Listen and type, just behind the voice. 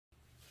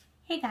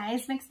Hey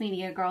guys, Mixed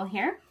Media Girl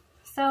here.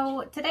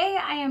 So today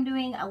I am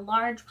doing a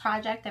large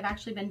project. I've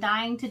actually been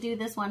dying to do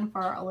this one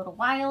for a little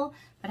while,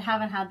 but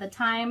haven't had the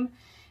time.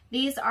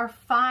 These are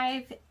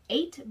 5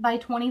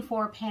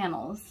 8x24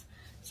 panels.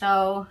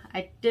 So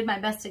I did my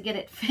best to get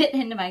it fit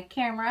into my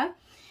camera.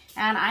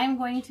 And I'm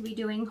going to be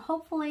doing,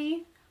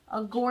 hopefully,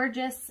 a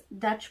gorgeous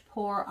Dutch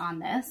pour on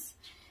this.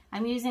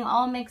 I'm using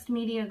all Mixed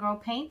Media Girl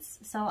paints.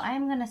 So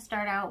I'm going to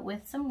start out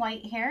with some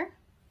white here.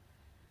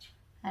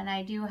 And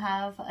I do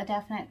have a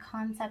definite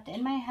concept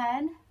in my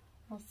head.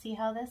 We'll see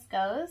how this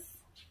goes.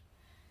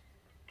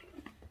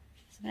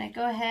 So I'm going to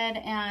go ahead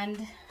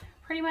and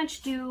pretty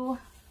much do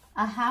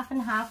a half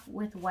and half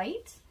with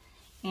white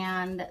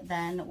and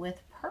then with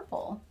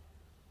purple.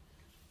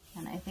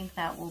 And I think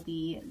that will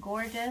be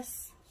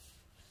gorgeous.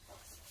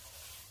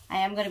 I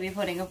am going to be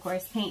putting, of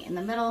course, paint in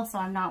the middle, so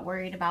I'm not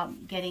worried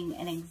about getting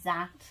an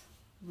exact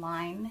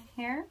line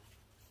here.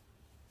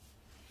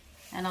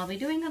 And I'll be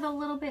doing it a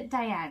little bit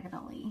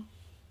diagonally.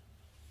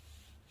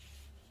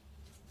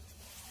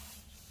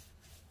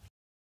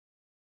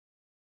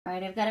 All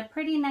right, I've got a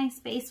pretty nice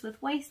base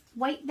with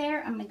white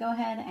there. I'm going to go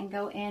ahead and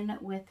go in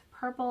with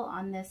purple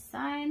on this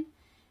side.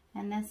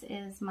 And this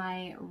is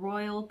my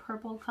royal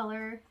purple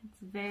color. It's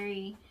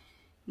very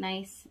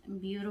nice,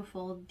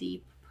 beautiful,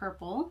 deep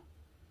purple.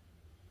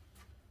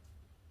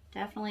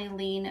 Definitely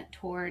lean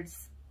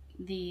towards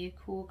the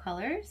cool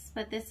colors,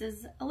 but this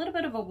is a little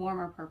bit of a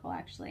warmer purple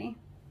actually.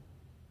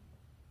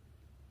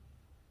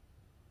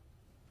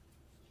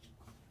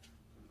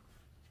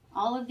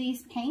 All of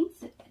these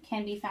paints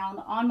can be found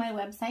on my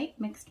website,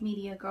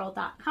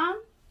 mixedmediagirl.com.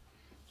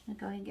 I'm going to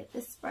go ahead and get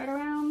this spread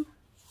around.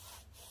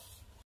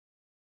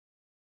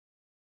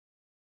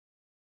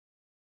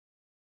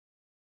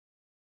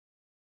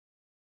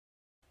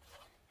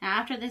 Now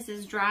after this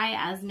is dry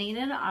as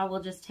needed, I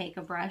will just take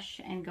a brush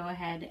and go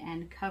ahead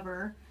and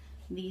cover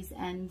these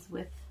ends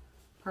with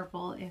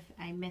purple if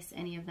I miss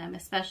any of them,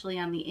 especially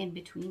on the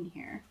in-between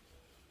here.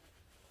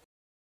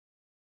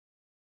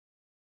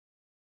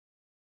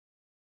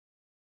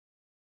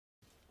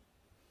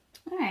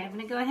 All right, I'm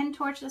going to go ahead and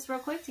torch this real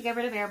quick to get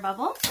rid of air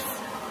bubbles.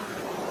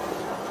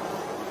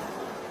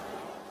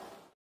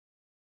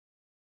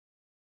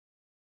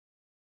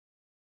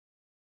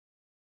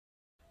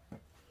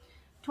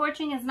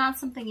 Torching is not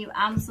something you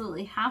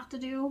absolutely have to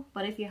do,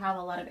 but if you have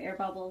a lot of air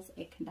bubbles,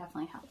 it can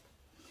definitely help.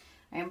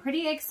 I'm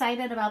pretty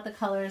excited about the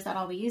colors that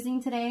I'll be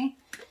using today.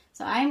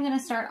 So I'm going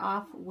to start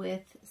off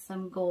with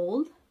some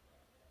gold.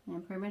 And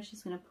I'm pretty much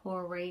just going to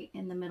pour right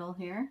in the middle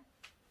here.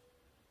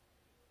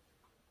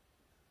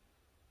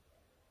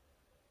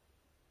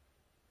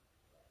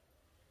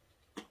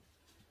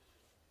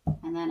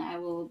 And then I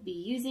will be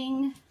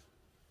using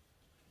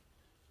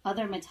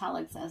other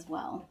metallics as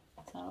well.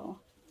 So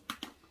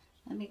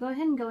let me go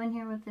ahead and go in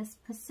here with this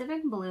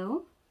Pacific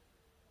Blue.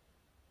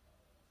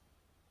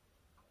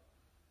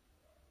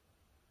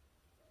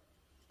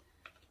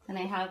 Then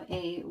I have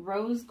a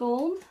Rose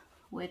Gold,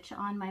 which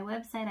on my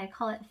website I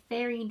call it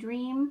Fairy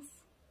Dreams.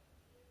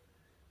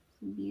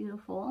 It's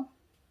beautiful.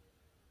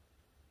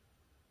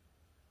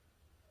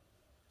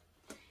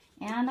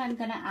 And I'm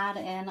going to add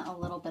in a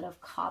little bit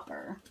of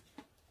copper,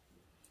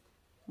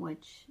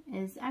 which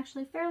is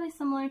actually fairly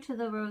similar to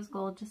the Rose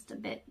Gold, just a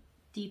bit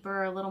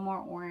deeper, a little more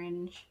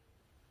orange.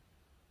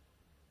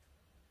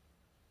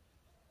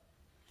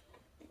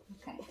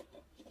 Okay.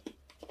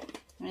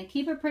 I'm going to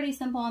keep it pretty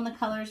simple on the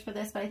colors for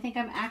this, but I think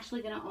I'm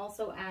actually going to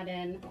also add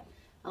in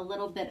a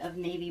little bit of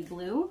navy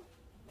blue.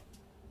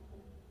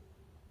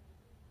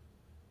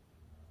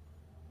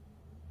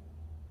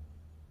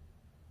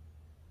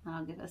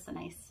 That'll give us a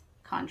nice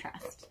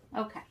contrast.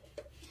 Okay.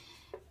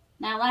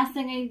 Now, last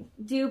thing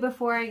I do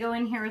before I go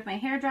in here with my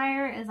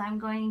hairdryer is I'm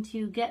going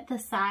to get the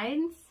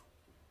sides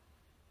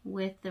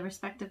with the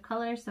respective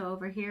colors. So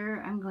over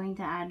here, I'm going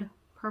to add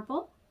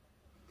purple.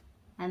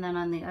 And then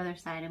on the other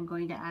side, I'm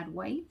going to add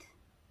white.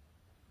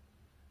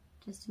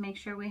 Just to make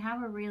sure we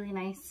have a really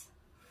nice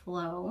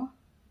flow.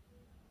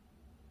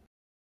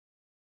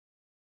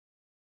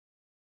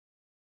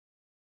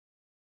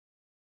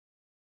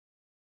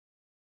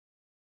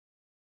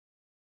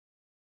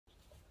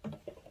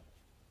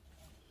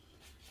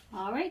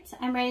 All right,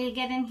 I'm ready to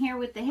get in here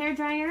with the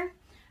hairdryer.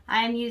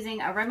 I'm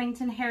using a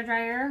Remington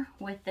hairdryer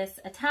with this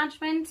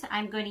attachment.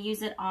 I'm going to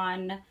use it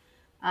on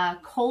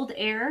cold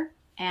air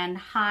and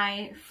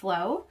high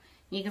flow.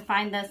 You can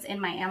find this in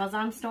my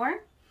Amazon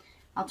store.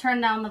 I'll turn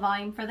down the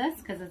volume for this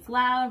because it's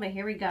loud, but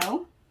here we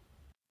go.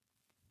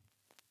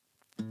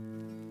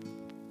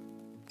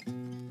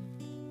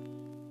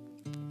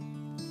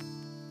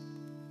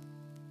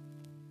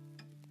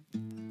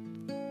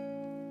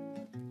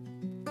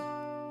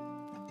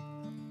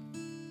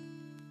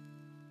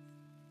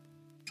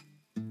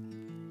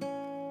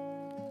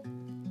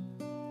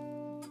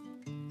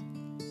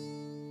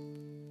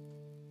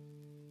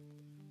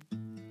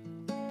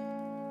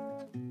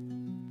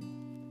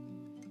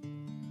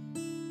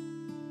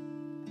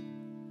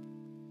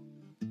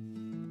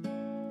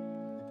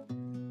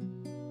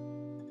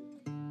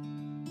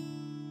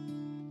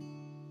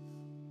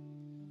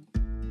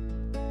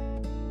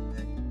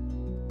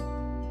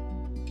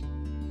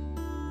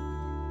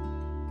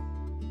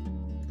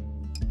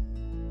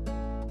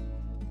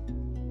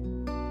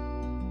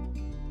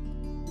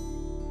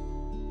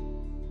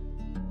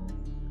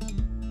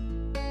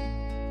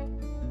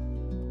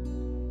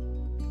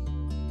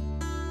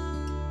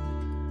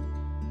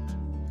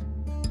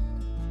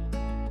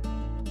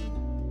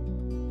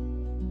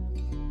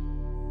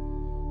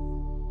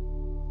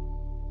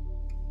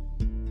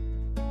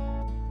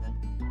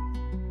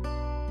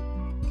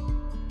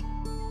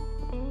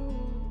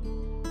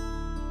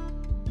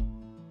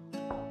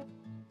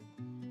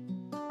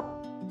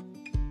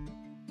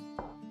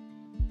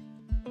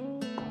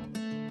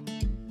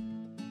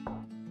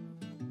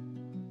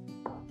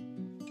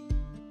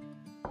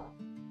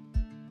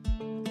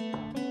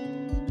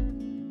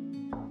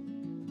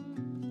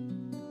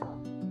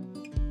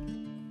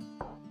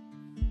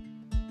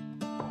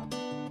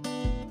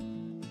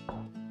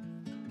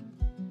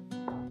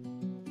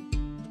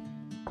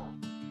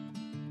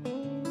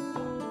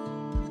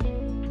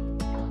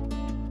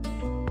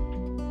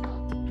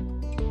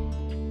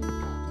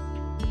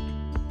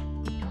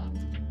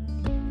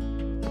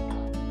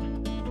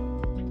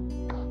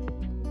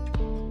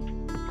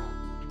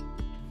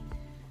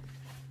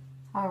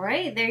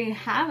 right, there you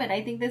have it.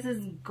 I think this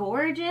is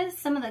gorgeous.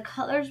 Some of the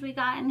colors we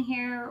got in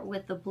here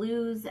with the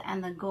blues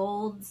and the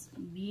golds,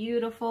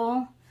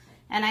 beautiful.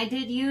 And I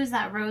did use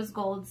that rose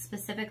gold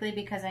specifically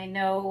because I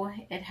know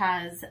it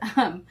has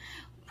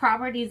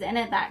properties in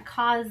it that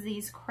cause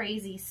these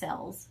crazy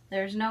cells.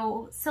 There's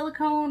no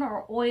silicone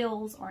or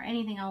oils or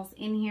anything else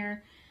in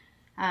here,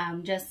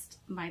 just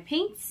my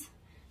paints.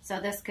 So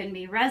this can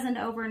be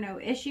resined over, no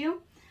issue.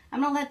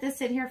 I'm gonna let this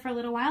sit here for a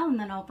little while and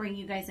then I'll bring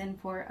you guys in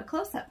for a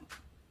close-up.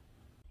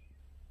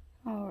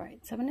 All right,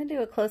 so I'm gonna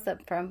do a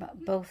close-up from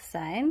both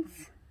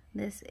sides.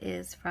 This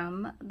is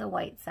from the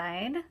white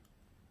side.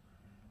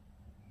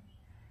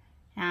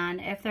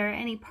 And if there are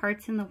any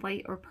parts in the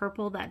white or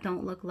purple that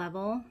don't look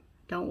level,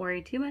 don't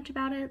worry too much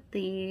about it.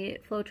 The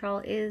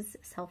Floetrol is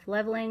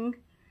self-leveling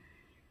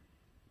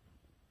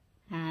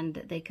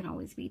and they can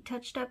always be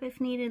touched up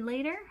if needed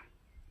later.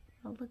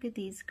 Oh, look at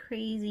these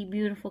crazy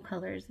beautiful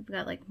colors. We've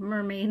got like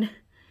mermaid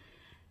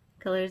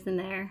colors in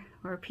there,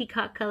 or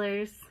peacock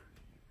colors.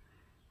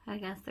 I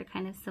guess they're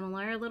kind of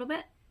similar a little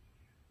bit.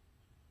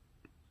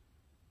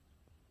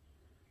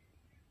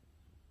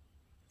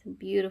 Some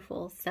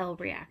beautiful cell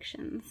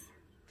reactions.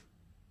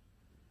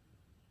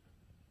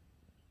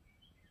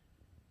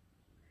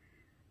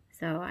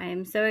 So I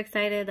am so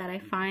excited that I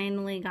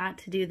finally got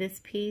to do this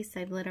piece.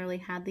 I've literally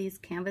had these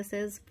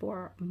canvases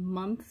for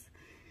months,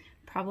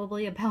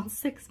 probably about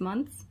 6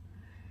 months.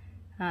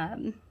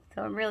 So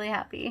I'm really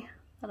happy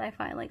that I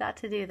finally got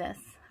to do this.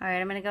 All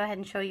right, I'm gonna go ahead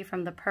and show you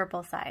from the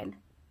purple side.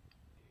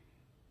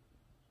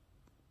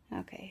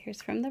 Okay,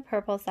 here's from the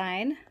purple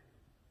side.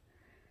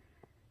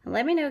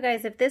 Let me know,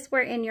 guys, if this were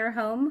in your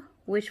home,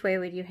 which way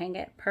would you hang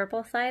it?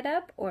 Purple side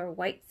up or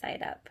white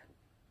side up?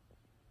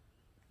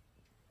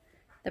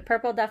 The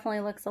purple definitely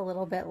looks a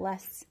little bit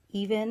less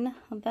even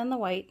than the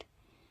white,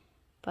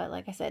 but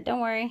like I said, don't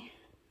worry.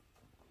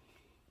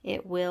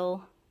 It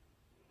will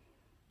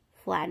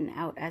flatten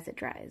out as it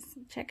dries.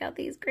 Check out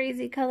these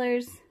crazy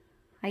colors.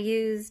 I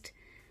used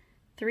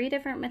 3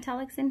 different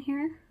metallics in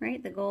here,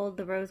 right? The gold,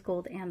 the rose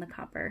gold, and the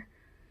copper.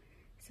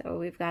 So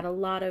we've got a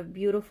lot of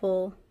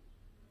beautiful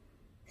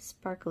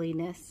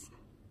sparkliness.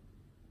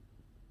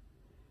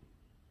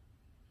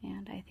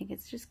 And I think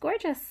it's just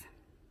gorgeous.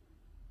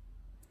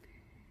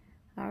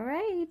 All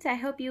right, I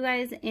hope you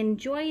guys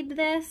enjoyed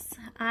this.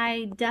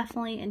 I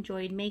definitely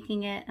enjoyed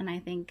making it, and I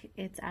think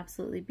it's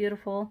absolutely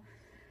beautiful.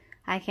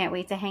 I can't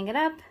wait to hang it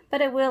up,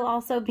 but it will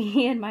also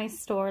be in my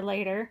store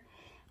later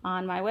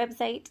on my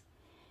website.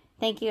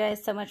 Thank you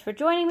guys so much for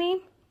joining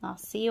me. I'll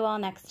see you all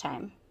next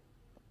time.